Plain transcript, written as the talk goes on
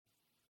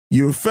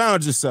You have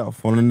found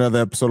yourself on another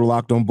episode of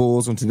Locked on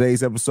Bulls. On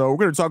today's episode, we're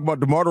going to talk about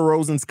DeMar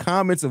DeRozan's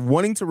comments of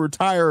wanting to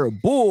retire a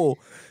Bull,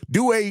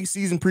 do a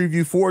season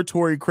preview for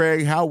Torrey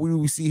Craig, how we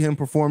will see him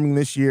performing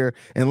this year,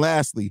 and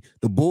lastly,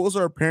 the Bulls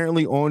are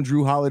apparently on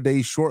Drew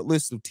Holiday's short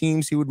list of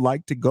teams he would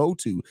like to go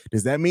to.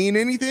 Does that mean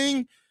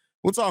anything?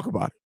 We'll talk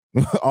about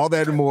it. All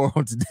that and more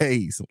on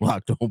today's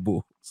Locked on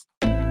Bulls.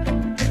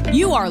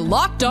 You are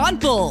Locked on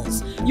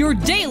Bulls, your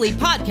daily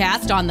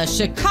podcast on the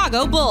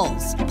Chicago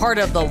Bulls, part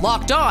of the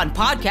Locked On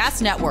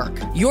Podcast Network,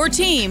 your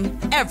team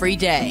every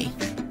day.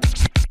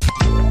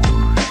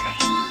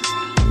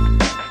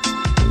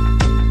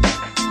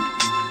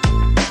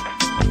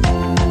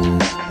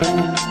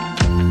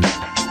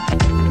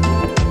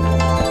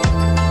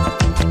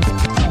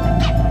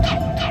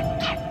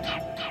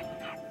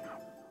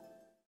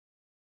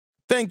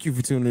 Thank you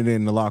for tuning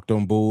in to Locked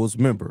on Bulls,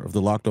 member of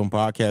the Locked on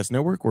Podcast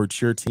Network, where it's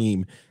your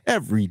team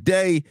every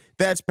day.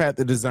 That's Pat,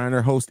 the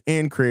designer, host,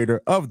 and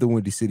creator of the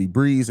Windy City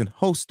Breeze and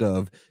host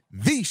of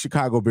the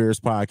Chicago Bears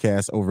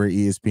podcast over at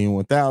ESPN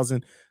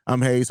 1000.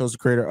 I'm Hayes, host and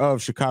creator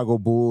of Chicago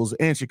Bulls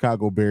and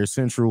Chicago Bears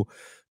Central.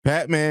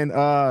 Pat, man,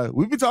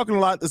 we've been talking a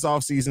lot this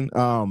offseason,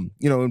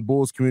 in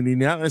Bulls community,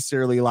 not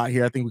necessarily a lot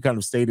here. I think we kind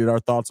of stated our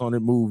thoughts on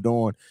it, moved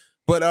on.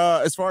 But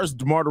as far as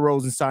DeMar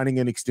DeRozan signing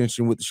an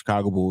extension with the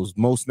Chicago Bulls,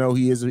 most know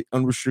he is an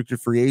unrestricted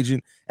free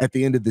agent at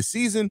the end of the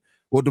season.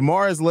 Well,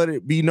 DeMar has let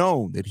it be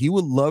known that he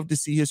would love to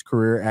see his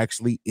career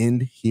actually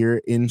end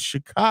here in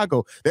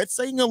Chicago. That's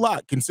saying a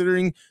lot,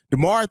 considering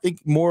DeMar, I think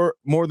more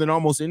than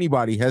almost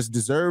anybody, has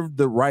deserved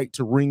the right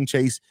to ring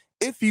chase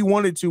if he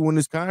wanted to when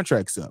his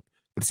contract's up.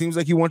 But it seems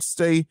like he wants to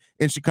stay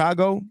in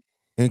Chicago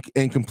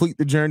and complete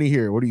the journey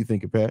here. What do you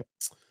think, Pat?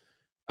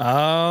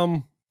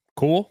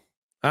 Cool.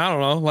 I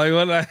don't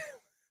know.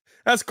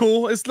 That's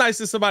cool. It's nice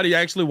that somebody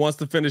actually wants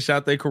to finish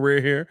out their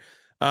career here.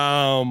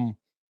 I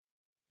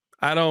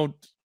don't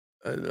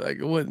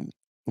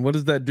what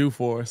does that do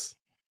for us?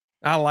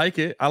 I like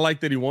it. I like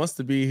that he wants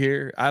to be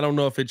here. I don't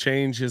know if it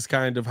changes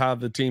kind of how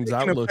the team's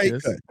outlook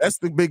is. That's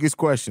the biggest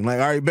question. Like,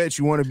 I bet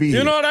you want to be here.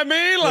 You know what I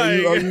mean?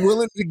 Like, are you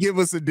willing to give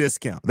us a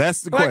discount?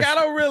 That's the question.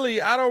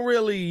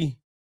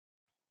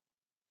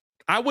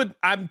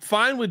 I'm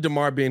fine with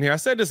DeMar being here. I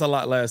said this a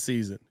lot last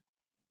season.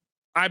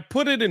 I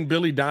put it in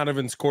Billy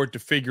Donovan's court to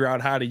figure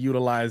out how to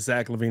utilize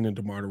Zach LaVine and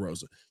DeMar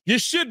DeRozan. You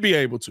should be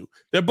able to.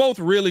 They're both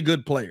really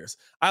good players.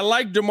 I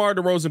like DeMar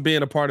DeRozan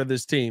being a part of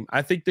this team.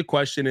 I think the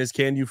question is,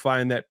 can you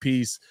find that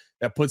piece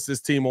that puts this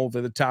team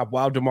over the top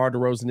while DeMar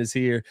DeRozan is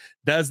here?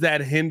 Does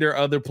that hinder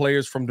other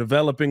players from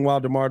developing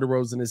while DeMar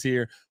DeRozan is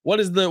here? What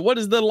is the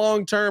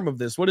long term of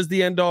this? What is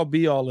the end all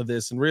be all of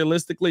this? And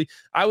realistically,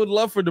 I would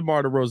love for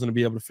DeMar DeRozan to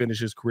be able to finish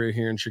his career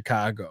here in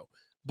Chicago.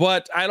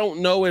 But I don't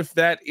know if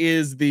that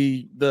is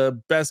the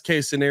best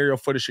case scenario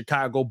for the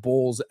Chicago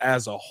Bulls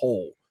as a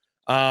whole.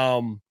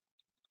 As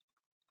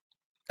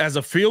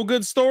a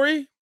feel-good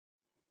story,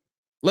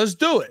 let's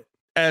do it.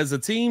 As a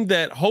team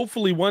that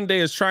hopefully one day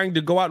is trying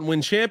to go out and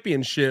win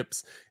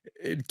championships,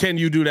 can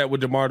you do that with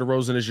DeMar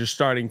DeRozan as your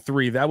starting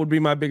three? That would be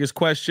my biggest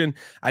question.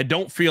 I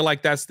don't feel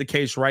like that's the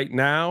case right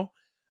now.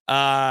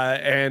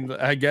 And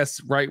I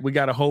guess, we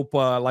got to hope,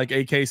 like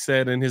AK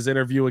said in his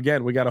interview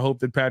again, we got to hope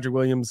that Patrick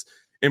Williams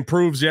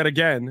improves yet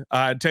again,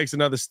 takes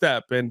another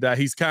step, and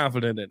he's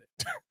confident in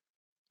it.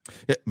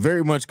 Yeah,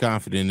 very much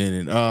confident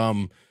in it.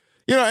 And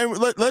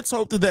let's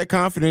hope that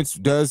confidence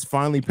does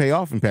finally pay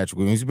off in Patrick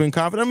Williams. He's been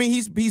confident. I mean,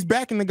 he's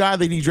backing the guy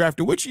that he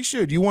drafted, which he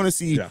should. You want to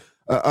see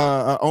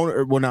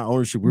owner, well, not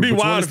ownership. It'd be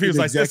wild if he was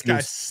like, this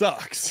guy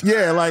sucks.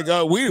 Yeah, like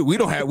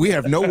we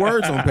have no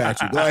words on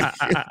Patrick. Like,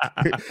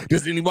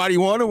 does anybody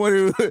want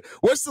to?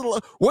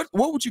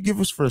 What would you give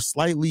us for a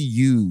slightly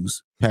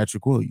used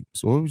Patrick Williams?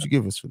 So what would you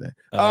give us for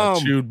that?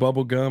 Chewed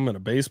bubble gum and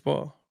a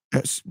baseball.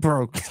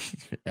 Bro,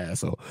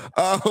 asshole.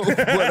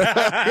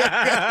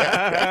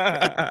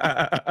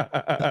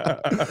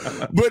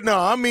 But no,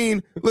 I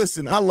mean,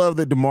 listen, I love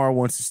that DeMar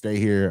wants to stay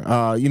here.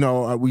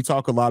 We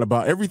talk a lot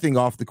about everything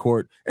off the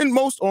court, and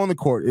most on the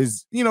court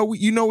is, what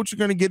you're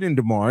going to get in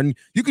DeMar, and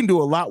you can do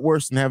a lot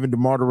worse than having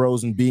DeMar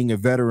DeRozan being a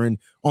veteran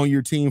on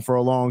your team for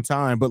a long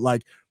time. But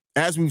like,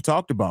 as we've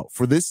talked about,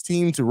 for this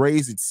team to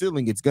raise its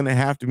ceiling, it's going to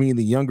have to mean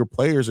the younger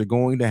players are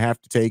going to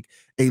have to take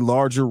a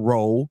larger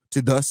role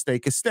to thus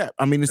take a step.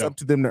 I mean, it's up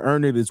to them to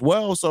earn it as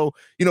well. So,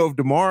 if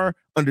DeMar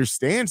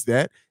understands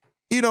that,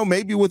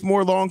 maybe with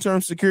more long-term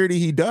security,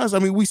 he does. I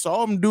mean, we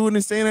saw him do it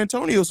in San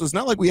Antonio, so it's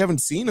not like we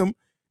haven't seen him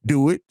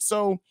do it.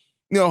 So,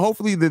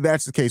 hopefully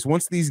that's the case.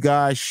 Once these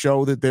guys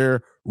show that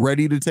they're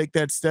ready to take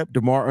that step,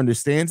 DeMar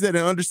understands that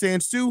and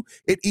understands, too,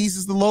 it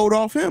eases the load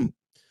off him.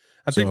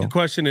 I think the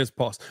question is,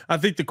 pause. I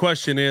think the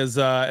question is,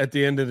 at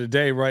the end of the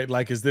day, right?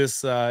 Like, is this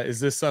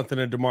something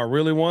that DeMar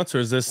really wants, or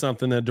is this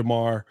something that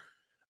DeMar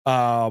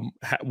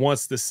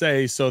wants to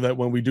say so that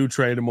when we do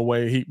trade him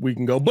away, we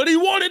can go, but he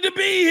wanted to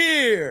be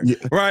here,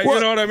 right? Well,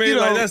 you know what I mean?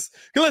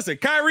 Listen,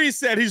 Kyrie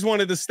said he's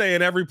wanted to stay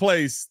in every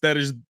place that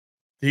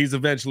he's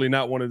eventually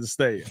not wanted to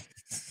stay in.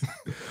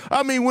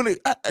 I mean,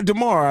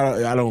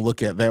 DeMar, I don't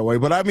look at it that way,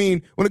 but I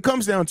mean, when it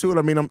comes down to it,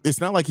 I mean, it's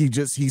not like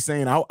he's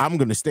saying I'm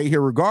going to stay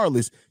here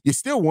regardless. You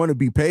still want to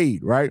be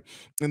paid, right?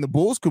 And the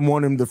Bulls can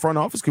want him, the front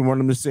office can want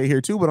him to stay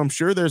here too. But I'm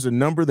sure there's a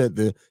number that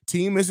the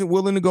team isn't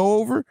willing to go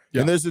over,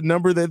 and there's a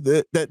number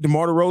that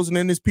DeMar DeRozan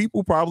and his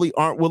people probably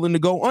aren't willing to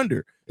go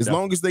under. As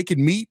long as they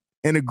can meet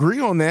and agree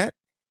on that,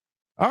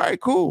 all right,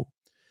 cool.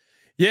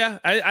 Yeah,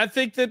 I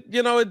think that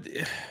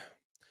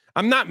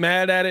I'm not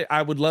mad at it.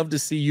 I would love to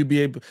see you be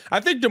able. I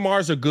think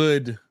DeMar's a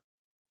good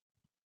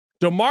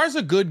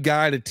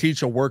guy to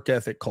teach a work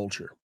ethic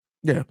culture.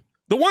 Yeah.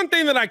 The one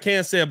thing that I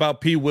can't say about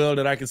P. Will,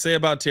 that I can say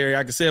about Terry,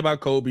 I can say about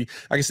Kobe,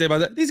 I can say about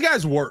that, these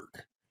guys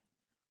work,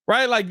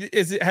 right? Like,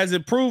 has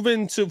it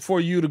proven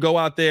for you to go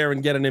out there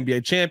and get an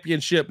NBA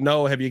championship?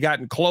 No. Have you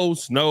gotten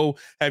close? No.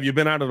 Have you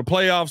been out of the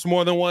playoffs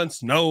more than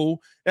once? No.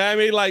 I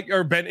mean,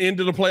 or been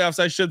into the playoffs,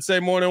 I should say,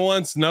 more than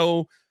once?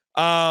 No.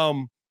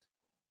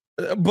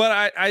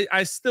 But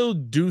I still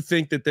do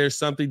think that there's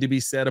something to be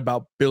said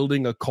about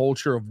building a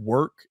culture of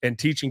work and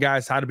teaching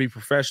guys how to be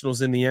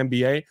professionals in the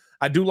NBA.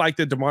 I do like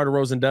that DeMar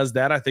DeRozan does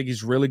that. I think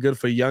he's really good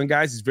for young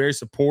guys. He's very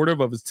supportive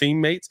of his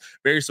teammates,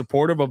 very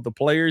supportive of the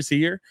players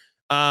here.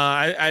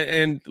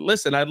 And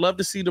listen, I'd love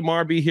to see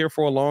DeMar be here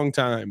for a long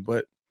time,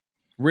 but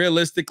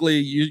realistically,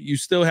 you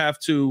still have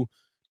to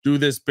do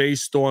this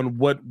based on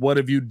what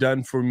have you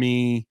done for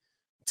me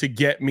to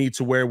get me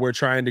to where we're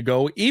trying to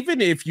go.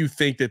 Even if you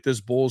think that this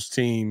Bulls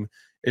team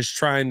is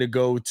trying to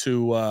go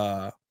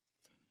to,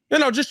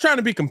 just trying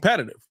to be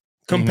competitive.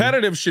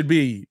 Competitive should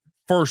be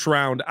first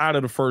round, out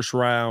of the first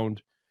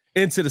round,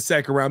 into the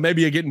second round.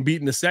 Maybe you're getting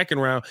beat in the second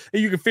round,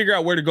 and you can figure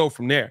out where to go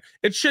from there.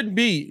 It shouldn't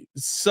be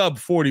sub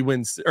 40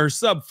 wins or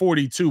sub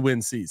 42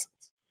 win seasons.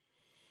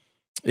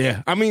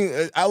 Yeah, I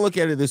mean, I look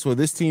at it this way.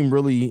 This team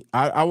really,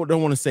 I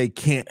don't want to say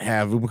can't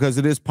have it, because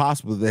it is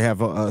possible they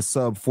have a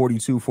sub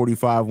 42,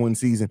 45 win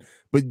season,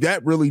 but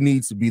that really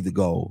needs to be the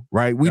goal,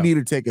 right? We need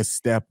to take a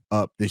step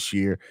up this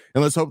year,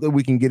 and let's hope that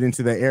we can get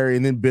into that area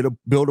and then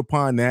build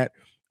upon that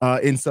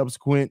in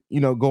subsequent,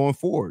 going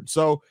forward.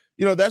 So,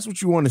 that's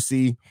what you want to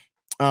see.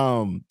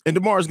 And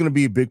DeMar is going to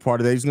be a big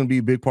part of that. He's going to be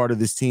a big part of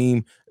this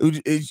team.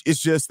 It's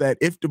just that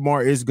if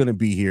DeMar is going to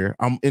be here,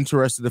 I'm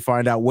interested to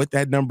find out what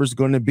that number is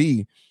going to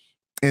be.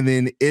 And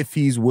then if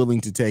he's willing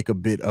to take a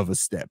bit of a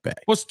step back.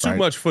 What's too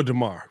much for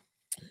DeMar?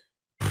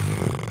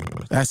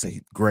 That's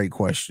a great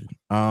question.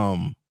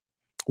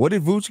 What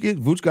did Vooch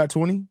get? Vooch got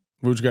 20?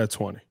 Vooch got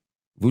 20.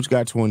 Vooch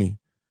got 20.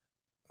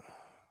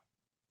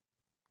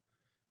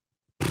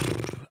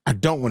 I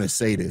don't want to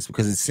say this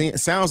because it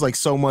sounds like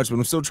so much, but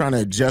I'm still trying to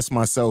adjust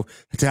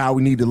myself to how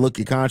we need to look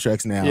at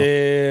contracts now.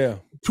 Yeah.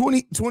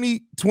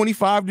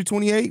 25 to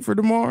 28 for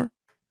DeMar?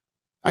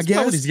 I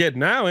guess. What he's getting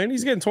now, and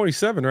he's getting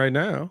 27 right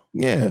now.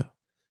 Yeah.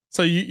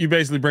 So you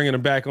basically bringing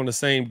him back on the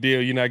same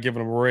deal. You're not giving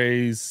him a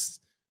raise,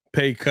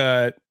 pay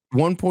cut.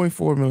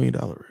 $1.4 million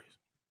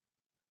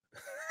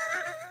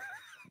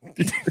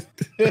raise.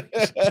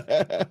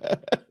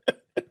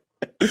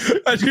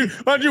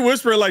 Why'd you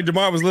whisper it like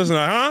DeMar was listening?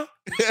 Huh?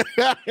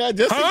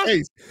 Just in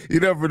case.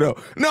 You never know.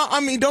 No, I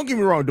mean, don't get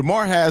me wrong.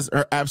 DeMar has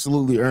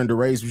absolutely earned a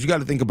raise, but you got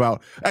to think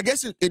about, I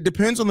guess it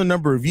depends on the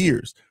number of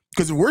years.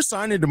 Because if we're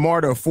signing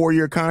DeMar to a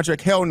 4-year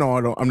contract, hell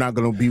no, I'm not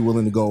going to be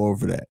willing to go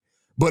over that.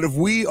 But if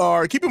we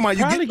are, keep in mind,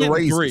 you get the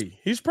raise. 3.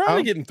 He's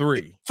probably getting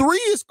 3. 3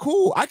 is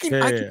cool. I can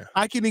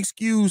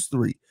excuse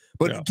 3.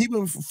 But keep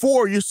it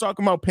 4. You're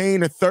talking about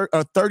paying a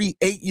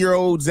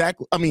 38-year-old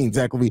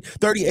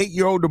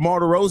 38-year-old DeMar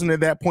DeRozan at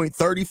that point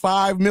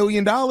 $35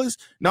 million.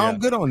 No, I'm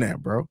good on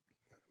that, bro.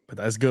 But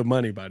that's good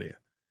money by then.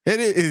 It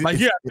is like,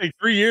 I think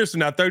 3 years from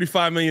now,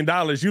 $35 million.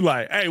 You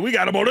like, hey, we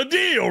got him on a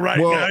deal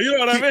now. You know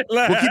what I mean?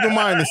 Well, keep in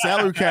mind the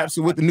salary cap.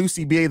 So with the new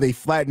CBA, they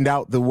flattened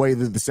out the way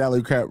that the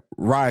salary cap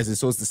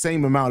rises. So it's the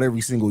same amount every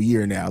single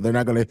year now. You're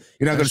not gonna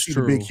see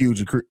the big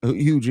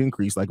huge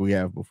increase like we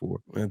have before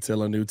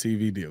until a new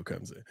TV deal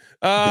comes in.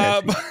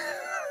 I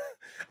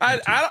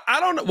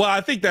don't know. Well,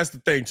 I think that's the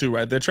thing too,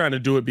 right? They're trying to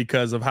do it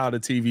because of how the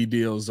TV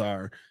deals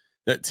are.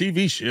 That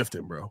TV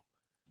shifting, bro.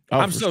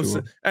 I'm so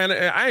sure. And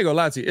I ain't gonna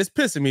lie to you, it's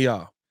pissing me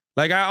off.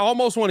 Like, I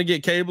almost want to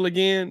get cable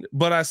again,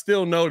 but I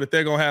still know that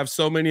they're going to have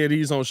so many of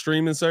these on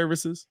streaming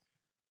services.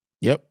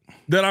 Yep.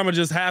 That I'm going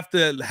to just have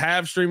to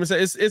have streaming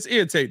services. It's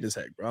irritating as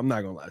heck, bro. I'm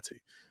not going to lie to you.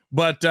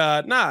 But,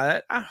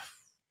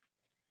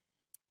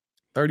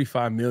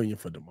 $35 million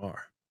for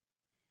DeMar.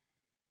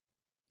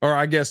 Or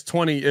I guess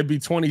 20, it'd be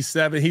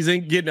 27. He's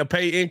getting a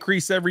pay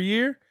increase every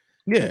year?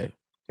 Yeah.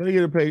 Gonna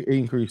get a pay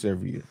increase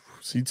every year.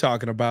 So you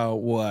talking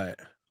about what?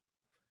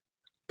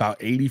 About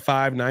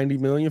 85, 90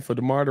 million for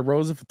DeMar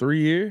DeRozan for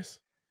 3 years.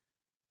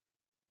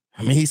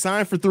 I mean, he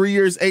signed for 3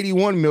 years,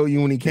 81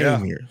 million when he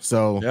came here.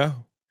 So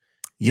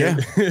yeah.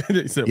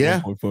 They said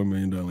 $1.4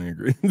 million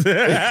increase.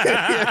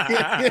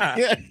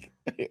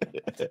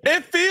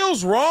 It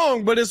feels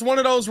wrong, but it's one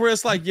of those where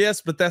it's like,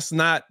 yes, but that's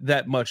not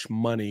that much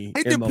money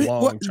in the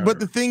long term. But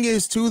the thing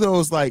is, too, though,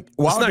 is like,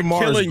 while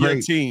DeMar is great,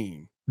 your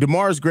team.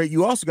 DeMar is great.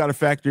 You also got to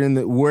factor in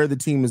where the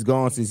team has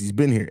gone since he's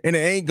been here, and it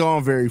ain't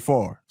gone very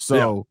far.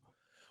 So.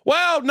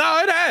 Well, no,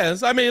 it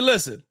has. I mean,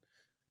 listen,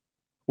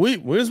 we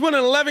was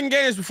winning 11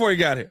 games before he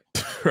got here.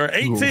 Or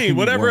 18,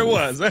 whatever it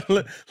was.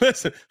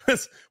 listen,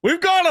 we've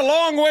gone a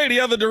long way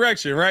the other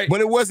direction, right? But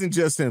it wasn't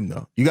just him,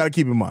 though. You got to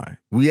keep in mind,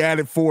 we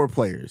added 4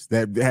 players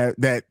that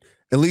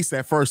at least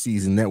that first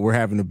season that were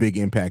having a big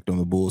impact on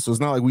the Bulls. So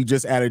it's not like we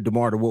just added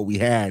DeMar to what we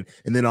had,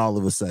 and then all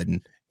of a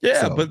sudden.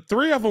 Yeah, but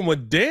 3 of them were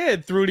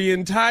dead through the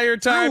entire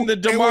time that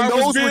DeMar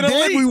was being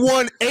elite. We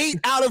won 8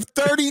 out of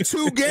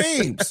 32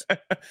 games.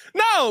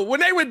 No,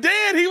 when they were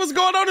dead, he was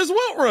going on his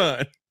wilt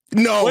run.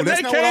 No, when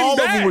that's not when all of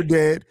them were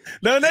dead.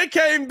 No, they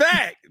came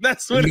back.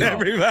 That's when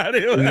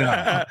everybody was.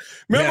 No.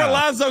 Remember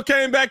Lonzo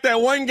came back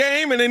that one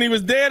game and then he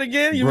was dead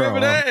again? You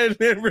remember that? And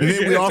then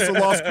we also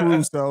lost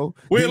Caruso.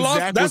 We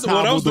lost. That's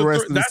what else the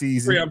rest of the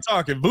season. I'm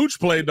talking. Vooch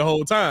played the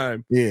whole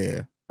time.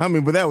 Yeah. I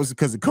mean, but that was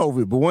because of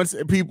COVID. But once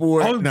people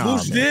were,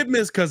 Vooch did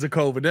miss because of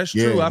COVID. That's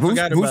true. Yeah, I forgot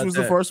about that. Vooch was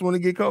the first one to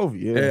get COVID.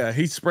 Yeah,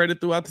 he spread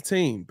it throughout the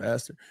team,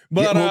 bastard.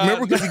 But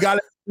remember because he got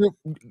it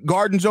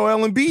guarding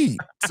Joel Embiid.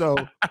 So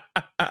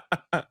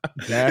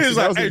he's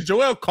like, "Hey,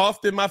 Joel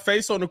coughed in my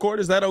face on the court.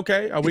 Is that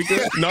okay? Are we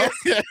good? No,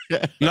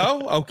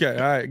 no. Okay,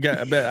 all right.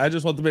 I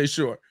just want to make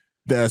sure."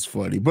 That's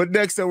funny. But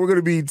next up, we're going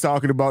to be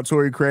talking about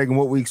Torrey Craig and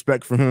what we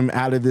expect from him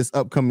out of this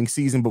upcoming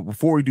season. But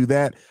before we do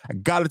that, I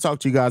got to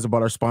talk to you guys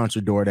about our sponsor,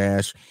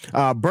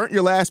 DoorDash. Burnt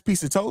your last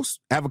piece of toast?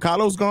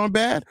 Avocado's gone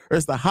bad? Or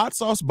is the hot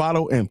sauce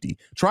bottle empty?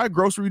 Try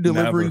grocery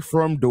delivery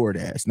from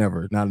DoorDash.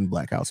 Never, not in the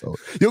Black household.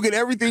 You'll get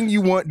everything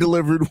you want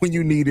delivered when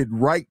you need it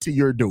right to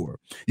your door.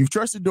 You've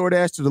trusted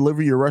DoorDash to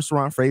deliver your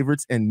restaurant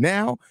favorites, and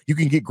now you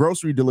can get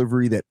grocery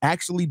delivery that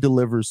actually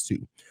delivers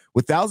too.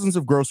 With thousands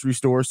of grocery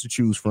stores to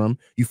choose from,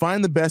 you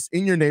find the best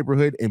in your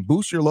neighborhood and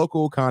boost your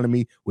local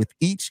economy with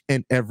each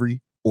and every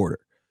order.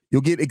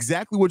 You'll get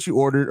exactly what you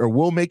ordered, or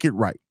we'll make it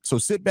right. So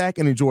sit back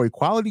and enjoy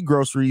quality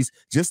groceries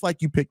just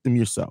like you picked them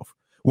yourself.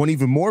 Want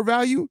even more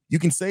value? You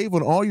can save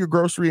on all your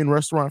grocery and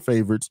restaurant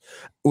favorites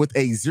with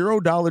a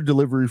 $0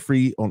 delivery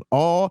fee on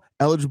all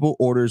eligible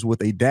orders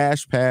with a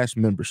Dash Pass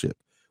membership.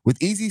 With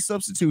easy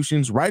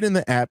substitutions right in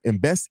the app and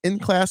best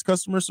in-class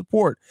customer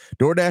support,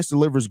 DoorDash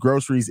delivers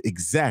groceries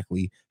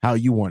exactly how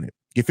you want it.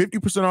 Get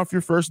 50% off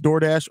your first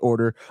DoorDash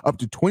order, up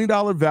to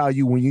 $20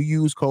 value when you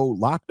use code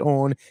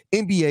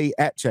LOCKEDONNBA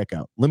at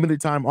checkout. Limited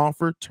time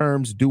offer,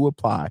 terms do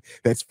apply.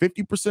 That's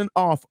 50%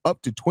 off,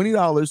 up to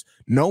 $20,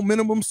 no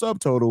minimum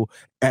subtotal,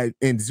 and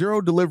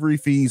 $0 delivery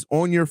fees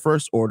on your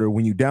first order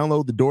when you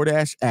download the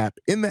DoorDash app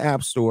in the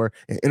App Store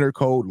and enter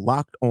code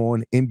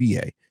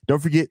LOCKEDONNBA. Don't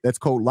forget, that's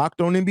code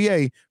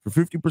LOCKEDONNBA for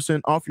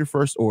 50% off your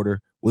first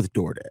order with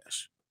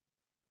DoorDash.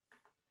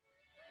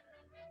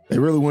 They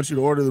really want you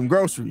to order them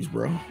groceries,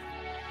 bro.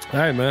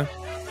 Hey, man.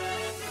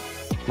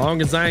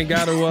 Long as I ain't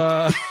got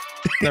to,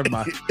 never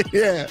mind.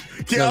 Yeah,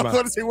 I was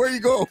going to say, where are you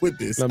going with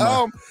this?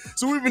 So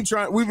we've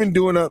been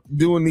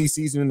doing these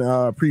season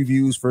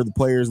previews for the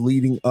players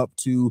leading up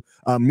to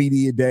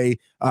media day.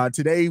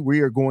 Today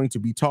we are going to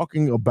be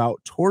talking about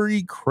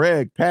Torrey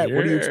Craig. Pat,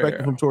 what are you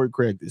expecting from Torrey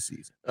Craig this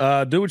season?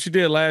 Do what you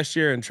did last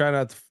year and try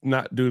not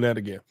to do that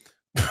again.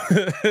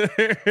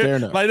 Fair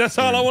enough. Like, that's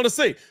all I want to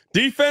see.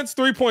 Defense,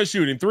 3-point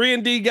shooting,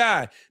 3-and-D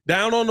guy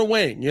down on the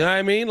wing. You know what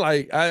I mean?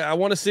 Like, I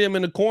want to see him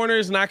in the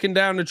corners, knocking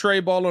down the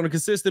tray ball on a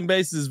consistent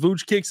basis.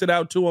 Vooch kicks it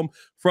out to him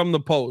from the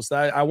post.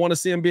 I want to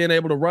see him being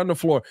able to run the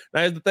floor. Now,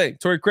 here's the thing.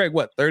 Torrey Craig,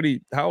 what,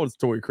 30? How old is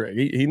Torrey Craig?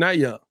 He not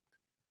young.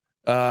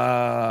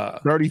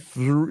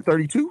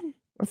 32,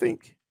 I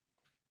think.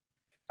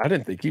 I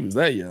didn't think he was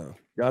that young.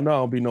 Y'all know I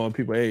don't be knowing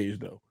people age,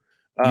 though.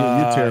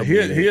 You're terrible.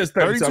 He is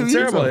 32. I'm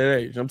terrible at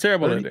age. I'm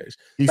terrible 30. at age.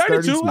 He's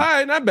 32. 32. All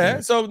right, not bad.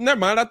 Yeah. So never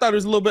mind. I thought he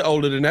was a little bit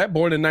older than that.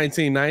 Born in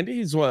 1990.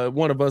 He's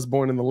one of us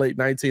born in the late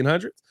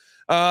 1900s.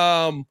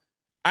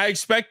 I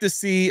expect to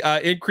see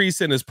increase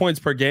in his points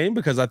per game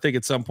because I think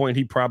at some point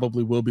he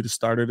probably will be the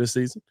starter this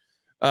season.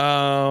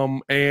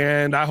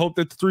 And I hope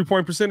that the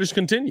 3-point percentage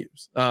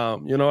continues.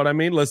 You know what I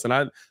mean? Listen,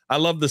 I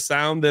love the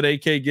sound that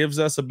AK gives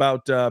us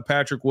about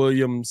Patrick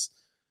Williams,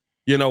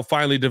 you know,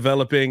 finally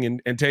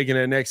developing and taking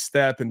that next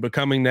step and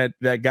becoming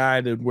that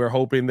guy that we're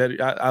hoping that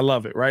I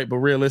love it. Right. But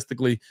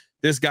realistically,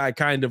 this guy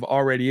kind of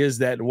already is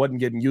that and wasn't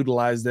getting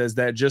utilized as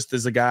that, just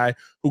as a guy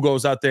who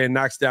goes out there and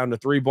knocks down the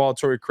 3 ball.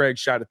 Torrey Craig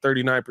shot at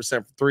 39%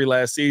 from 3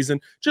 last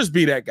season. Just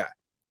be that guy.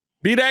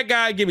 Be that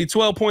guy. Give me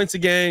 12 points a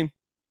game.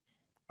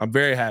 I'm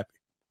very happy.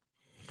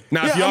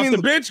 Now, if you're off the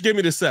bench, give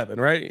me the 7,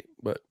 right?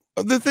 But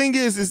the thing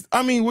is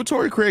what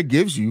Torrey Craig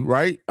gives you,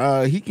 right?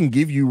 He can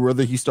give you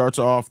whether he starts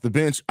off the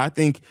bench. I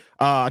think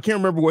I can't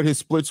remember what his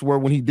splits were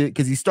when he did,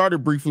 because he started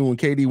briefly when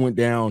KD went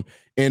down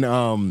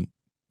in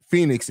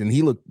Phoenix, and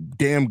he looked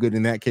damn good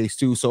in that case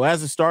too. So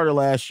as a starter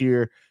last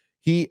year,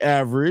 he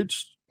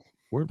averaged,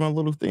 where'd my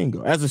little thing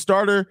go? As a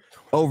starter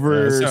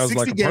over 60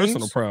 like a games,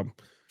 personal problem.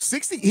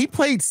 60. He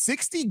played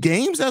 60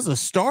 games as a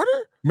starter.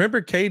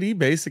 Remember, KD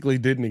basically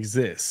didn't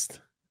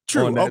exist.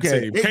 True.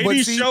 Okay.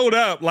 KD showed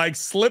up, like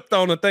slipped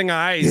on a thing of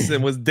ice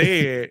and was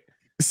dead.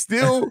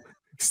 Still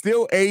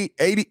Still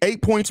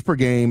 88 points per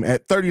game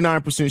at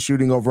 39%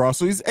 shooting overall.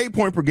 So he's 8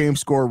 point per game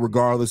scorer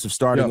regardless of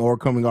starting or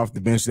coming off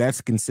the bench. That's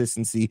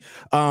consistency.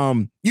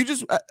 You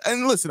just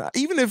and listen,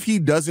 even if he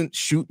doesn't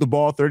shoot the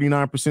ball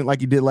 39% like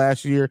he did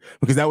last year,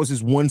 because that was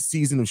his one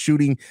season of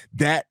shooting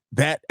that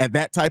at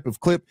that type of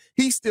clip,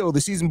 he's still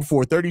the season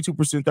before 32%,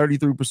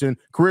 33%,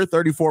 career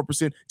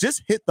 34%.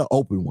 Just hit the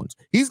open ones.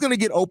 He's going to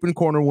get open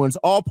corner ones.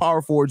 All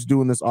power forwards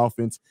doing this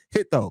offense.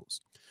 Hit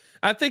those.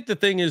 I think the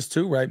thing is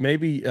too, right?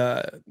 Maybe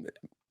I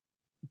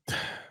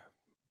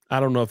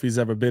don't know if he's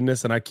ever been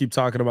this, and I keep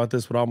talking about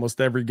this with almost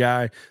every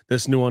guy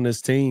that's new on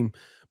this team,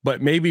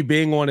 but maybe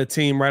being on a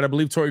team, right? I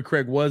believe Torrey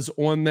Craig was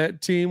on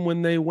that team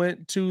when they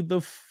went to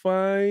the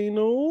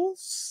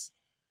finals.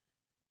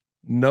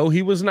 No,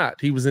 he was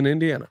not. He was in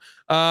Indiana.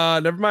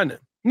 Never mind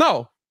that.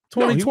 No,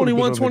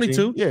 2021,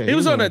 22. Yeah, he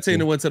was on that team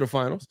that went to the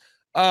finals.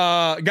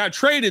 Got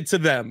traded to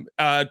them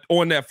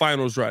on that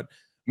finals run.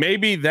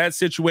 Maybe that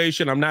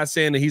situation, I'm not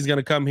saying that he's going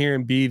to come here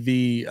and be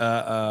the,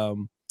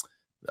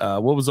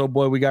 what was old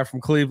boy we got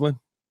from Cleveland?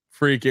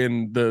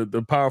 Freaking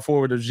the power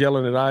forward that's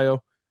yelling at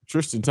Io.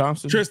 Tristan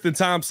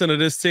Thompson of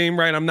this team,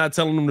 right? I'm not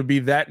telling him to be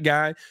that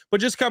guy, but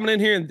just coming in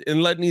here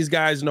and letting these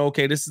guys know,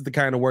 okay, this is the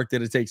kind of work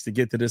that it takes to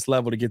get to this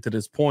level, to get to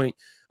this point.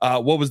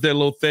 What was their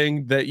little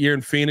thing that year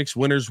in Phoenix?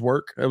 Winner's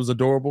work. That was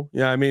adorable.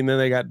 Yeah, I mean, then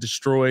they got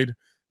destroyed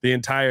the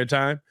entire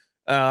time.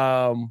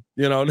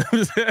 You know,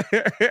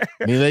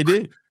 they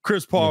did.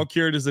 Chris Paul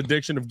cured his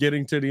addiction of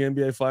getting to the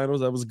NBA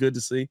Finals. That was good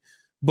to see.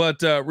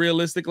 But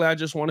realistically, I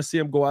just want to see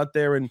him go out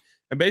there and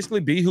basically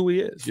be who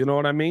he is. You know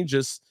what I mean?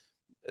 Just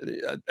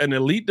an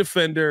elite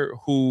defender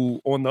who,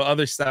 on the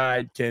other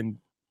side, can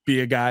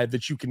be a guy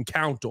that you can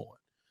count on,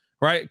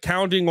 right?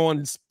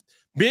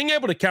 Being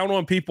able to count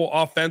on people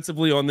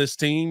offensively on this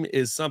team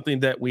is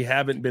something that we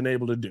haven't been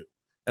able to do.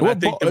 And I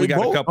think that we got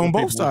a couple on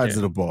both sides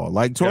of the ball.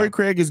 Like Torrey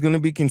Craig is going to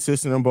be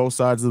consistent on both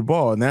sides of the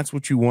ball, and that's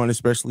what you want,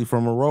 especially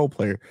from a role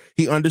player.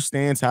 He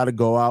understands how to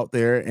go out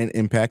there and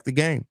impact the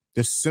game.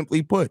 Just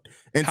simply put.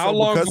 And how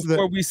long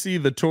before we see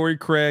the Torrey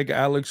Craig,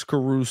 Alex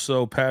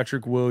Caruso,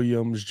 Patrick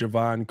Williams,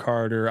 Javon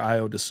Carter,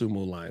 Io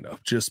DeSumo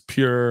lineup? Just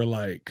pure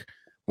lockdown.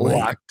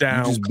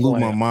 You just blew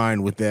my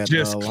mind with that.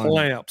 Just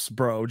clamps,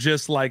 bro.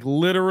 Just like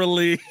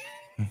literally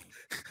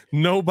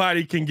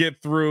nobody can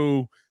get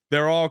through.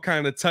 They're all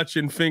kind of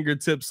touching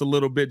fingertips a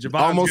little bit. Javon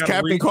almost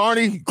Captain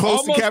Carney,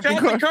 close to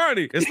Captain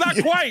Carney. It's not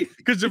quite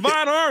because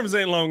Javon arms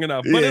ain't long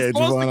enough, but it's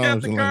close to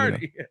Captain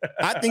Carney.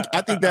 I think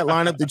that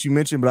lineup that you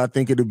mentioned, but I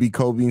think it'll be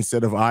Kobe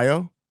instead of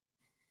Io.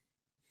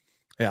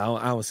 Yeah,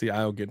 I don't see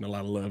Io getting a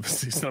lot of love.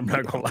 So I'm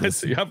not gonna lie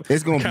to you.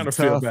 It's gonna be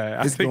tough.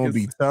 It's gonna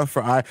be tough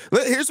for Io.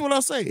 Here's what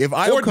I'll say: if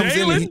Io comes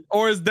in,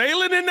 or is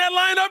Dalen in that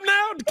lineup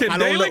now? Can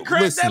Dalen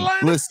crack that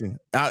lineup? Listen,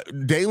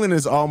 Dalen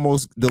is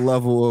almost the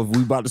level of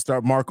we about to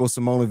start Marko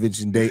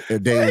Simonovic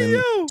and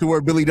Dalen to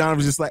where Billy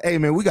Donovan's just like, hey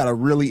man, we got to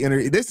really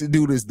enter. This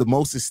dude is the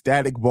most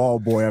ecstatic ball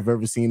boy I've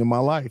ever seen in my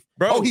life.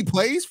 Bro, he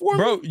plays for me?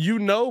 Bro, you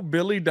know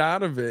Billy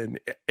Donovan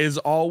is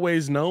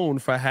always known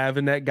for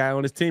having that guy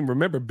on his team.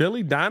 Remember,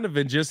 Billy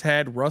Donovan just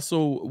had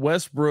Russell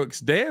Westbrook's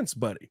dance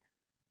buddy,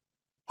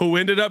 who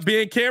ended up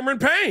being Cameron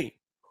Payne.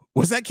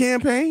 Was that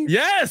campaign?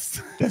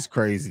 Yes. That's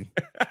crazy.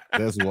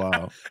 That's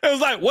wild. It was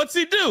like, what's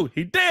he do?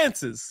 He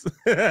dances.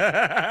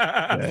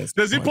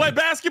 Does he play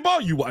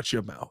basketball? You watch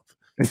your mouth.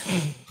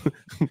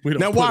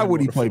 Now, why would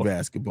he play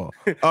basketball?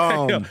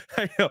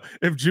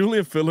 If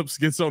Julian Phillips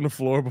gets on the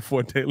floor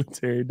before Dalen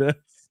Terry does.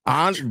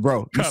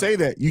 Bro, you say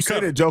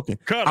that joking.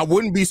 I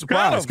wouldn't be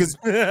surprised because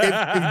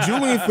if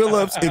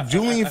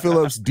Julian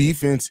Phillips'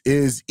 defense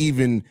is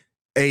even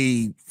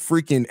a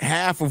freaking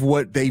half of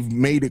what they've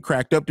made it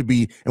cracked up to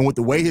be, and with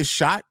the way his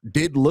shot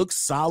did look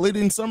solid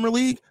in summer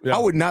league, I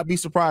would not be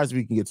surprised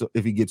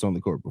if he gets on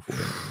the court before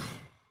that.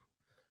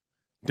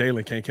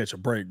 Dalen can't catch a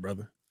break,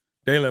 brother.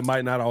 Dalen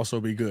might not also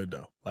be good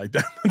though. Like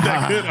that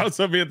could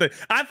also be a thing.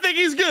 I think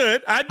he's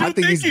good. I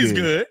think he's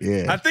good.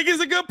 Yeah. I think he's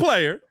a good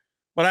player.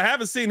 But I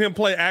haven't seen him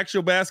play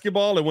actual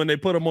basketball, and when they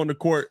put him on the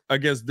court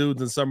against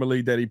dudes in summer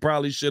league that he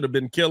probably should have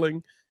been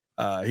killing,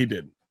 he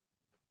didn't.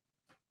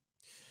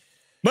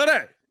 But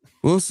hey,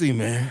 we'll see,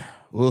 man.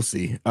 We'll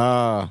see.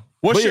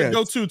 What's your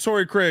go-to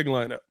Torrey Craig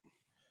lineup?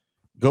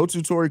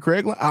 Go-to Torrey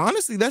Craig?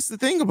 Honestly, that's the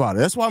thing about it.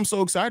 That's why I'm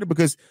so excited,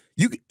 because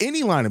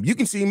any lineup, you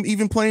can see him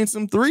even playing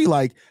some three.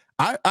 Like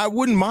I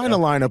wouldn't mind a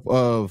lineup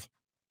of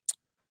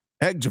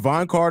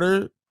Javon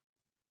Carter,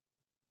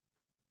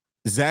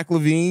 Zach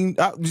LaVine,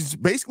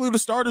 just basically the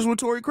starters with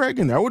Torrey Craig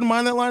in there. I wouldn't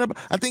mind that lineup.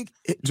 I think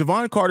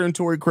Javon Carter and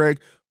Torrey Craig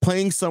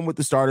playing some with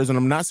the starters, and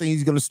I'm not saying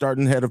he's going to start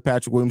ahead of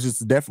Patrick Williams. It's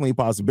definitely a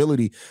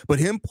possibility, but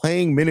him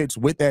playing minutes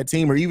with that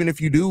team, or even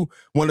if you do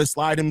want to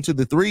slide him to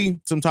the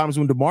three, sometimes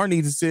when DeMar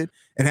needs to sit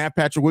and have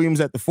Patrick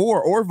Williams at the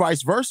four, or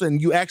vice versa,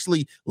 and you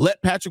actually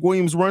let Patrick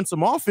Williams run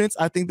some offense,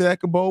 I think that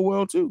could bode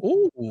well too.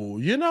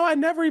 Ooh, I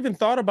never even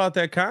thought about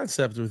that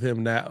concept with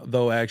him now,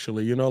 though,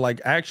 actually,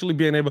 like actually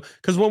being able,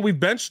 because when we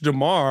benched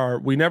DeMar,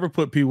 we never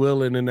put P.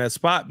 Willen in that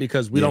spot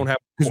because we don't have,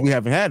 because we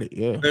haven't had it.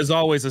 Yeah. There's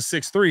always a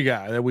 6'3"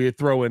 guy that we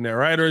throw in there,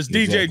 right? Or it's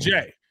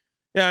DJJ.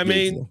 Yeah, I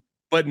mean,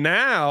 But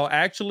now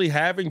actually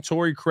having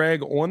Torrey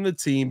Craig on the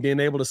team, being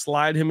able to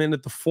slide him in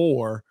at the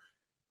 4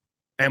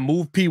 and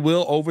move P.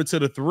 Will over to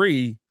the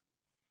 3,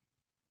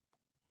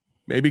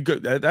 maybe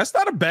good. That's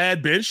not a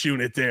bad bench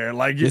unit there.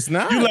 Like it's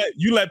not.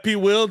 You let P.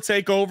 Will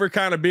take over,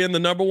 kind of being the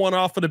number 1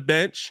 off of the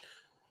bench.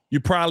 You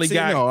probably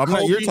got. No, I'm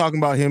not. You're talking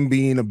about him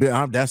being a bit.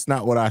 That's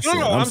not what I said.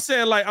 No,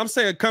 I'm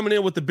saying coming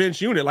in with the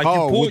bench unit. Like you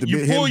pull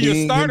your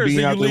being, starters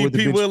and you leave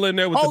P. Will in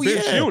there with the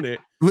bench unit.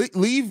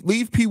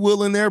 Leave P.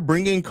 Will in there.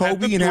 Bring in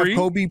Kobe and have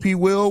Kobe P.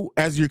 Will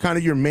as your kind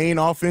of your main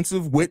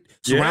offensive with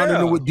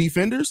surrounding it with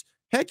defenders.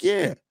 Heck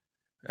yeah.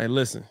 Hey,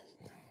 listen.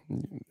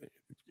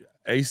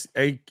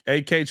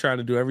 AK trying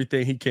to do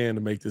everything he can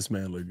to make this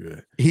man look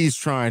good. He's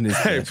trying his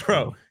best,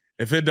 bro.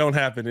 If it don't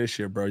happen this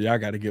year, bro, y'all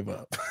got to give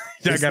up.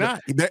 And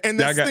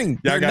that's the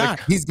thing. They're not.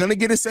 He's gonna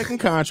get a second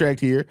contract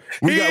here.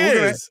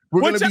 We're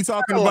gonna be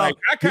talking about.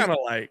 I kind of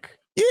like.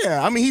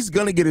 Yeah, I mean, he's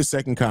gonna get his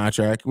second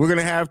contract. We're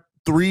gonna have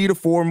 3 to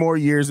 4 more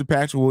years of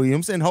Patrick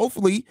Williams, and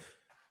hopefully,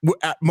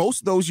 most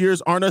of those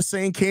years aren't us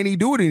saying can he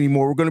do it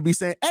anymore. We're gonna be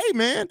saying, hey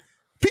man,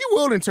 P.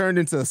 Will turned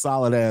into a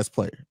solid ass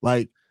player.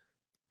 Like,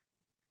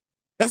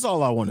 that's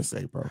all I want to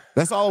say, bro.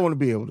 That's all I want to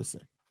be able to say.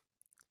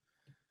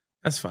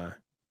 That's fine.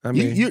 I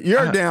mean,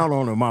 you're down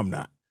on him. I'm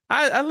not.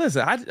 I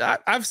listen.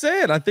 I've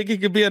said I think he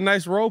could be a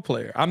nice role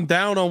player. I'm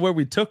down on where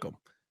we took him,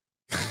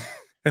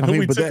 and who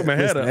we took him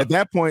ahead of. At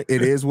that point,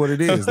 it is what it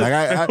is.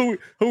 Like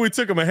who we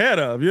took him ahead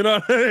of. You know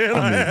what I mean?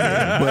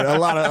 But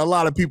a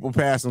lot of people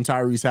pass on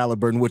Tyrese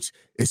Halliburton, which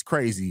is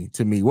crazy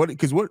to me. What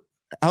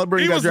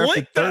Halliburton got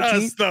drafted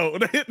 13th, though.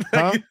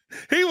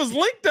 He was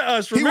linked to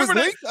us. Remember he was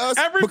linked to us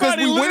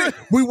everybody because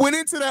we went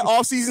into that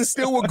offseason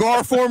still with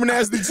Gar Forman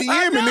as the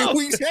GM, and then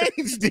we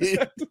changed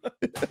it.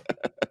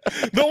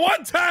 The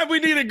one time we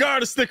needed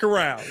Gar to stick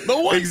around. The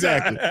one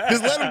exactly.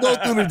 Just let him go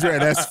through the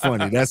draft. That's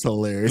funny. That's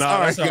hilarious. No,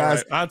 all right, guys.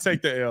 Right. I'll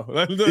take the L.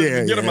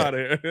 Get him out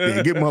of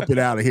here. Get him up and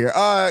out of here.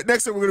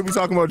 Next up, we're going to be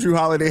talking about Drew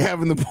Holiday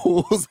having the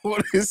Bulls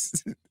on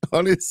his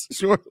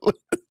short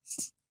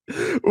list.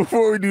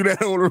 Before we do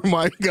that, I want to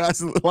remind you guys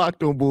that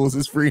Locked On Bulls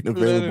is free and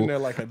available in there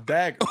like a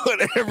dagger on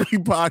every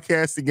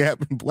podcasting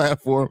app and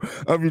platform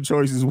of your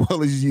choice, as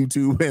well as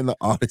YouTube and the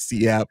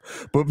Odyssey app.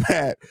 But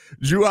Pat,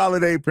 Drew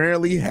Holiday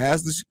apparently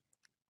has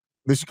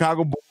the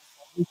Chicago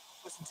Bulls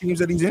teams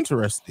that he's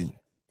interested in.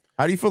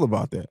 How do you feel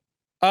about that?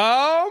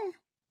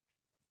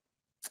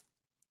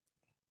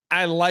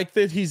 I like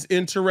that he's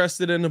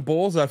interested in the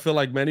Bulls. I feel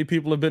like many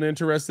people have been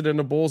interested in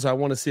the Bulls. I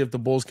want to see if the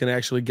Bulls can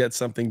actually get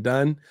something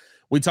done.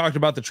 We talked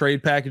about the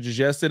trade packages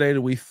yesterday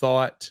that we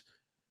thought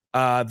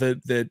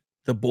that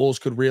the Bulls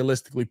could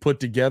realistically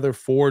put together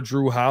for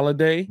Drew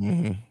Holiday.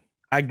 Mm-hmm.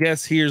 I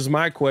guess here's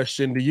my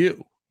question to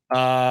you.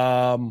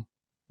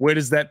 Where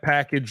does that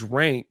package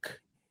rank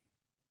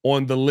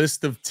on the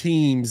list of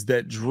teams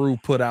that Drew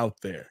put out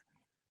there?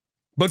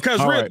 Because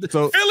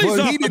Philly's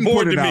off the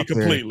board to me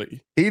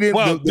completely. He didn't.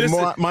 Well,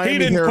 he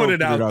didn't put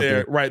it out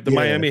there. Right, the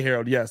Miami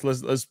Herald. Yes,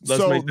 let's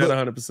make that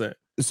 100%.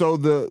 So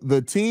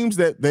the teams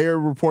that they are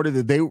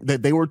reported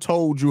that they were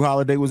told Drew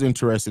Holiday was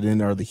interested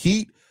in are the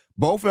Heat,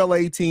 both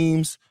LA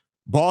teams,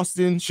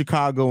 Boston,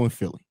 Chicago, and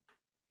Philly.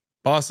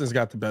 Boston's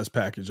got the best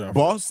package off.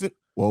 Boston.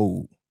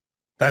 Whoa.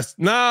 That's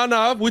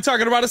no. We're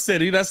talking about a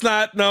city. That's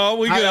not. No,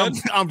 we good.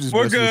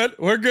 We're good.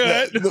 We're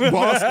good.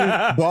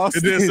 Boston.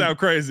 It did sound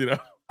crazy though.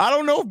 I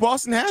don't know if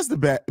Boston has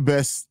the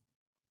best.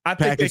 I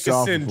think they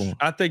can send.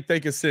 I think they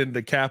can send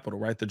the capital,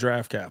 right? The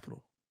draft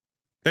capital.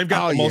 They've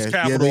got the most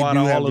capital out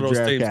of all of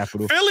those teams.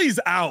 Capital. Philly's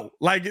out.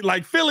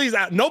 Like Philly's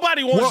out.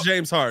 Nobody wants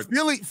James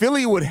Harden.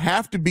 Philly would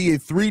have to be a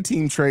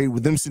 3-team trade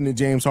with them sending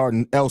James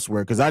Harden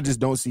elsewhere because I just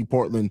don't see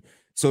Portland.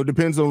 So it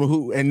depends on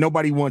who, and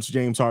nobody wants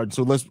James Harden.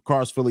 So let's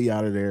cross Philly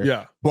out of there.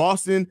 Yeah.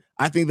 Boston,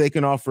 I think they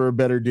can offer a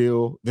better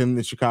deal than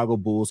the Chicago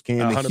Bulls can.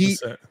 100%. The Heat,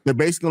 they're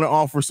basically going to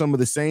offer some of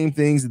the same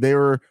things that they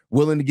were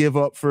willing to give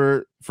up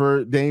for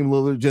Dame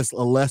Lillard, just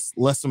a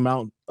less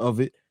amount of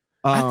it.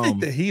 I think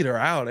the Heat are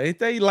out, ain't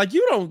they? Like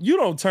you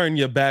don't turn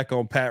your back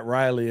on Pat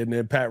Riley and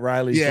then Pat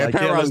Riley's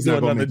let's do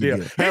another deal.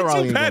 He's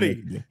too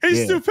petty.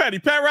 He's too petty.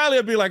 Pat Riley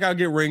will be like, I'll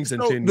get rings in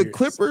 10 years. The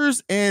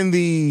Clippers and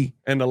the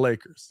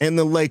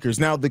Lakers.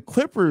 Now the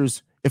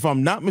Clippers, if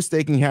I'm not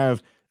mistaken,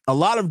 have a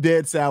lot of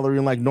dead salary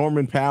and like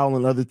Norman Powell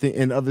and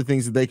other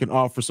things that they can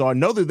offer. So I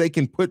know that they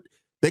can put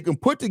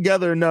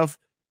together enough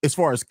as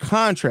far as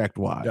contract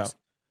wise. Yeah.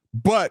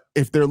 But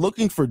if they're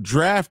looking for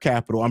draft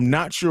capital, I'm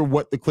not sure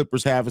what the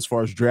Clippers have as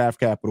far as draft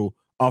capital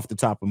off the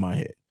top of my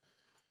head.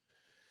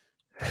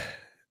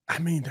 I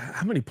mean,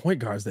 how many point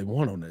guards they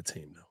want on that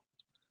team, though?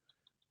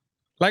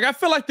 Like, I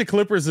feel like the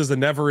Clippers is a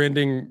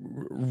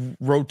never-ending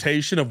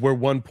rotation of we're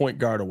 1 point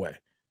guard away.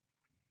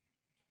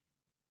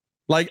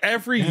 Like,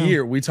 every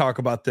year we talk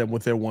about them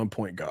with their 1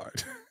 point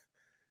guard.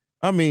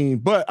 I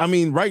mean,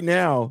 right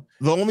now,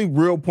 the only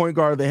real point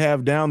guard they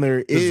have down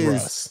there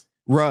is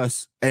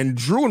Russ, and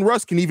Drew and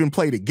Russ can even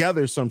play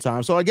together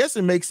sometimes. So I guess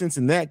it makes sense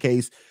in that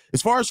case.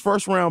 As far as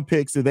first round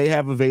picks that they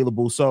have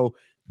available,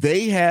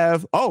 they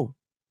have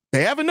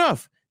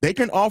enough. They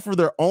can offer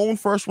their own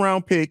first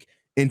round pick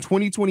in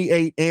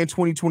 2028 and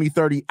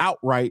 2030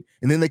 outright,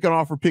 and then they can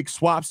offer pick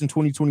swaps in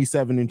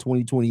 2027 and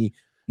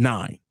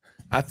 2029.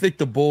 I think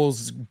the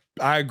Bulls,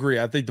 I agree.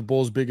 I think the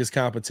Bulls' biggest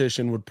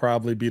competition would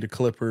probably be the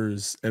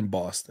Clippers and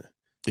Boston.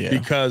 Yeah.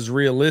 Because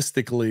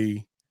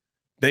realistically,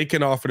 they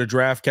can offer the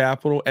draft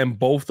capital, and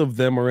both of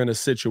them are in a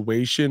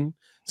situation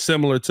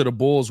similar to the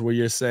Bulls where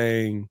you're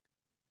saying,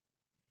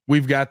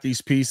 we've got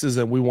these pieces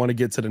and we want to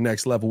get to the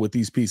next level with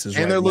these pieces.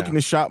 And they're looking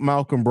to shop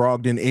Malcolm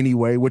Brogdon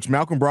anyway, which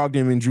Malcolm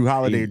Brogdon and Drew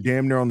Holiday are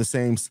damn near on the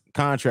same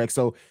contract.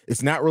 So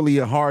it's not really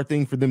a hard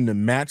thing for them to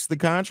match the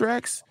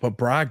contracts. But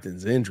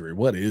Brogdon's injury,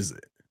 what is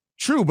it?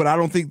 True, but I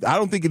don't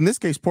think in this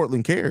case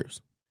Portland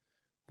cares.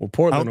 Well,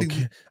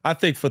 Portland, I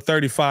think for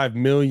 $35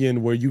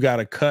 million, where you got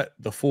to cut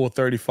the full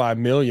 $35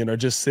 million or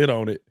just sit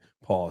on it.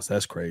 Pause.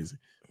 That's crazy.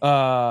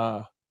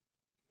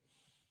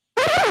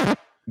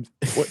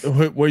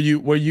 Where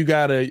you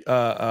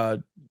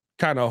gotta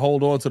kind of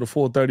hold on to the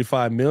full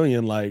 $35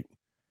 million, like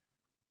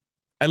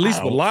at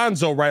least with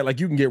Lonzo, right? Like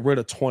you can get rid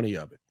of 20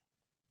 of it.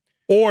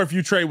 Or if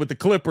you trade with the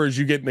Clippers,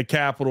 you get in the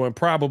capital, and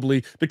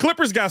probably the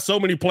Clippers got so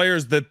many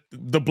players that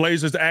the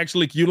Blazers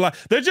actually utilize.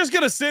 They're just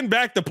gonna send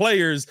back the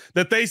players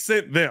that they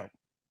sent them.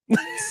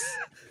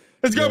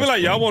 It's gonna be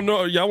like, y'all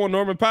want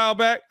Norman Powell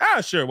back?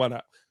 Ah, sure, why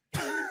not?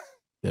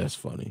 That's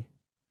funny.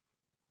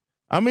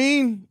 I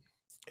mean,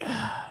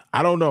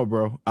 I don't know,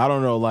 bro. I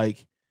don't know.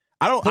 Like,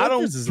 I don't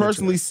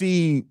personally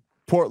see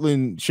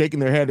Portland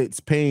shaking their head. It's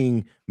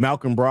paying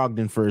Malcolm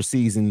Brogdon for a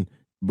season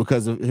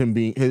because of him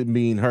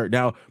being hurt.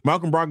 Now,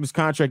 Malcolm Brogdon's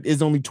contract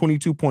is only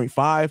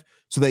 22.5,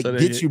 so they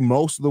get you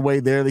most of the way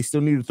there. They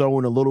still need to throw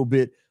in a little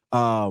bit.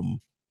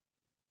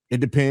 It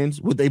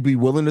depends. Would they be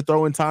willing to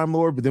throw in Time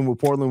Lord? But then with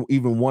Portland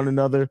even want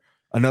another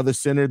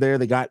center there,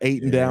 they got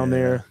Ayton down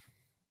there.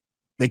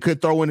 They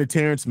could throw in a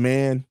Terrence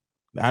Mann.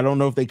 I don't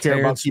know if they care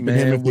about keeping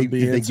him. If would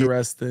be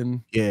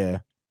interesting.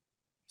 Yeah.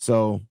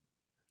 So,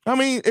 I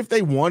mean, if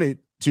they wanted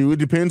to, it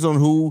depends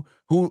on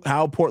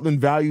how Portland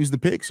values the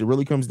picks. It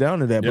really comes down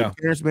to that. But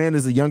Terrence Mann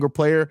is a younger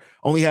player,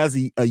 only has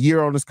a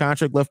year on his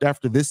contract left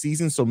after this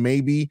season. So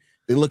maybe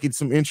they look at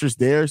some interest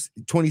there.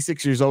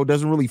 26 years old,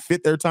 doesn't really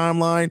fit their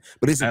timeline,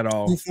 but isn't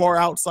too far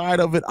outside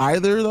of it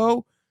either,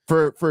 though,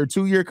 for a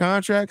 2-year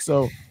contract.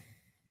 So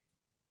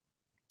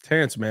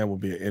Terrence Mann will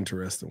be an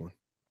interesting one.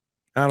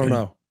 I don't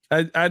know.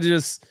 I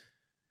just,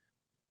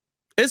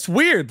 it's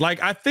weird.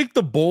 Like, I think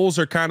the Bulls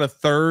are kind of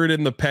third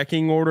in the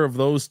pecking order of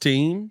those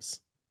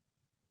teams,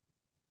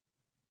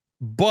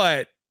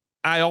 but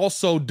I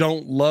also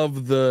don't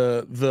love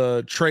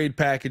the trade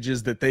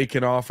packages that they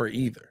can offer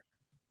either.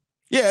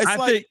 Yeah,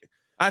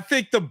 I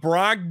think the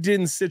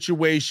Brogdon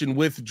situation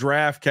with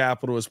draft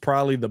capital is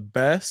probably the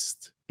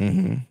best,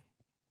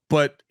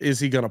 but is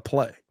he going to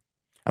play?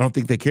 I don't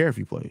think they care if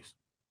he plays.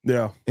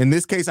 Yeah. In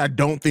this case, I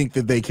don't think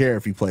that they care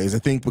if he plays. I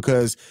think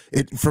because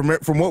from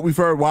what we've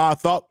heard, while I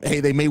thought, hey,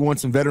 they may want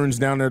some veterans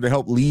down there to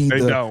help lead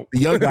the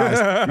young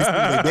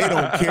guys. They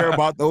don't care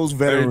about those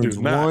veterans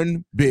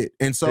one bit.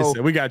 And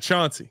so we got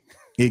Chauncey.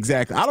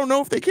 Exactly. I don't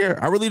know if they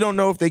care. I really don't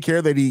know if they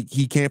care that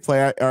he can't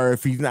play, or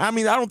if he's. I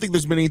mean, I don't think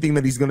there's been anything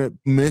that he's going to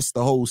miss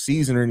the whole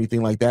season or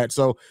anything like that.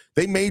 So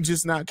they may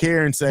just not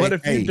care and say, but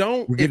if you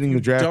don't, we're getting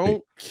the draft.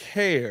 Don't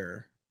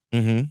care.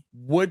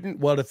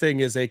 Well, the thing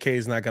is, AK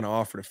is not going to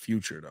offer the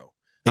future, though.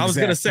 Exactly. I was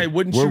going to say,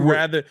 wouldn't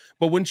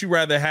you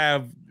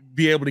rather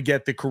be able to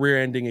get the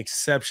career-ending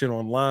exception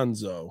on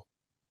Lonzo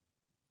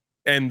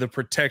and the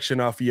protection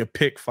off of your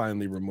pick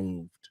finally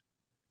removed?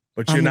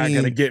 But you're not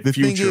going to get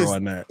future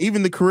on that.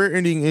 Even the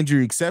career-ending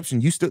injury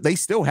exception, they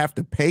still have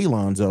to pay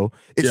Lonzo.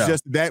 It's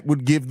just that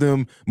would give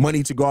them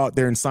money to go out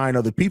there and sign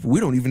other people. We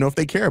don't even know if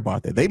they care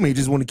about that. They may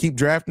just want to keep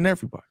drafting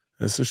everybody.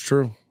 This is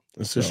true.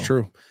 This is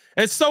true.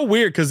 It's so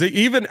weird because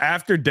even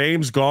after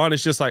Dame's gone,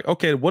 it's just like,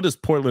 okay, what does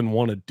Portland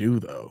want to do,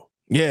 though?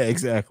 Yeah,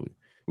 exactly.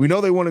 We know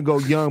they want to go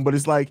young, but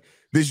it's like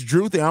this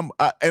Drew thing.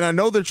 And I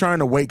know they're trying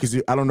to wait because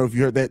I don't know if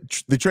you heard that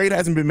the trade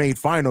hasn't been made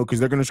final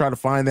because they're going to try to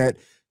find that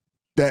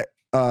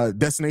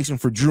destination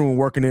for Drew and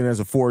working in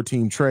as a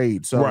 4-team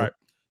trade. So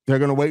they're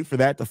going to wait for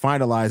that to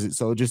finalize it.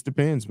 So it just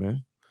depends,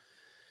 man.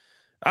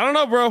 I don't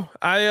know, bro.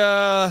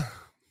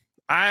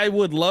 I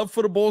would love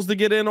for the Bulls to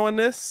get in on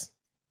this.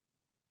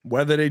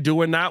 Whether they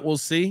do or not, we'll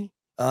see.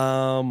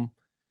 I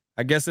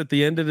guess at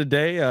the end of the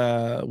day,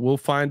 we'll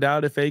find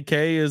out if AK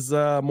is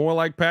more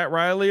like Pat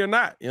Riley or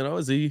not. You know,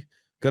 is he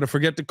going to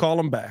forget to call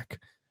him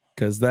back?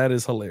 Because that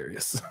is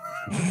hilarious.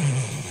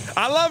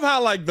 I love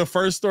how, like, the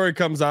first story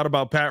comes out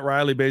about Pat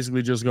Riley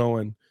basically just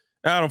going,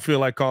 I don't feel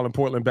like calling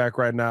Portland back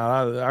right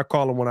now. I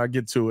call him when I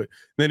get to it.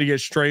 Then he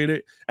gets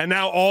traded. And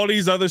now all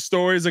these other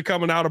stories are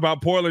coming out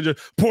about Portland.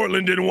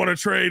 Portland didn't want to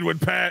trade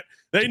with Pat.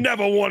 They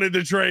never wanted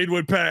to trade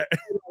with Pat.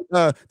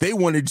 They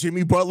wanted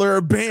Jimmy Butler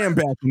or Bam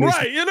back.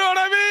 Right. You know what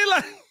I mean?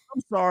 Like,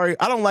 I'm sorry.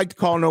 I don't like to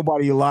call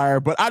nobody a liar,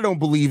 but I don't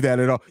believe that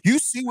at all. You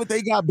see what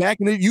they got back,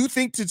 and you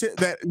think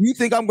you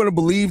think I'm going to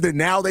believe that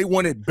now they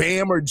wanted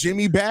Bam or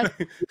Jimmy back?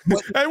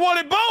 They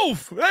wanted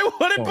both. They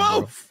wanted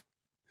both.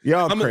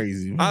 Y'all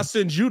crazy. I'll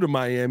send you to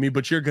Miami,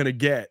 but you're going to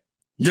get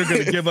you're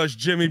going to give us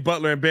Jimmy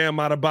Butler and Bam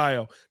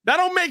Adebayo. That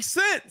don't make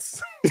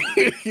sense.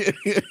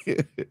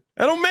 That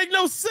don't make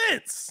no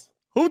sense.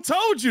 Who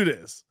told you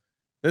this?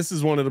 This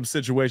is one of them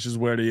situations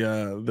where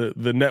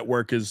the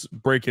network is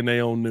breaking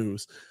their own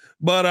news.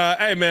 But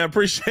hey, man,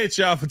 appreciate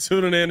y'all for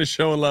tuning in and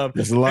showing love.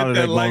 There's a lot of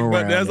that going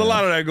around. There's a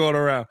lot of that going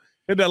around.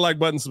 Hit that like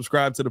button,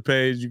 subscribe to the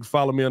page. You can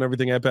follow me on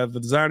everything at Path the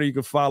Designer. You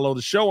can follow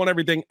the show on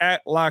everything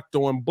at Locked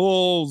On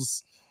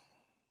Bulls.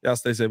 Y'all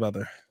stay safe out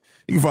there.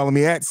 You can follow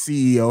me at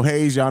CEO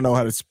Hayes. Y'all know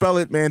how to spell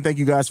it, man. Thank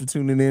you guys for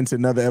tuning in to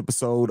another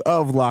episode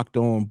of Locked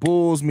On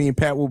Bulls. Me and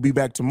Pat will be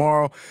back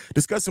tomorrow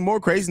discussing more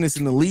craziness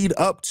in the lead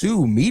up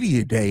to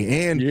Media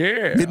Day and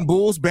getting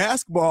Bulls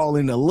basketball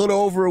in a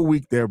little over a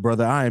week there,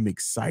 brother. I am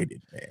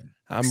excited, man.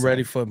 I'm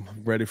ready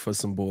for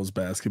some Bulls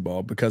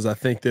basketball because I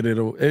think that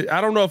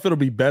I don't know if it'll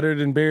be better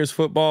than Bears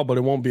football, but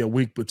it won't be a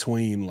week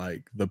between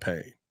like the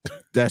pain.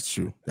 That's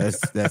true. That's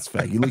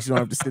fact. At least you don't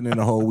have to sit in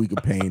a whole week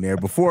of pain there.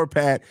 Before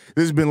Pat,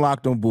 this has been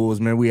Locked On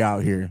Bulls, man. We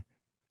out here.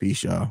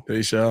 Peace, y'all.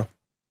 Peace, y'all.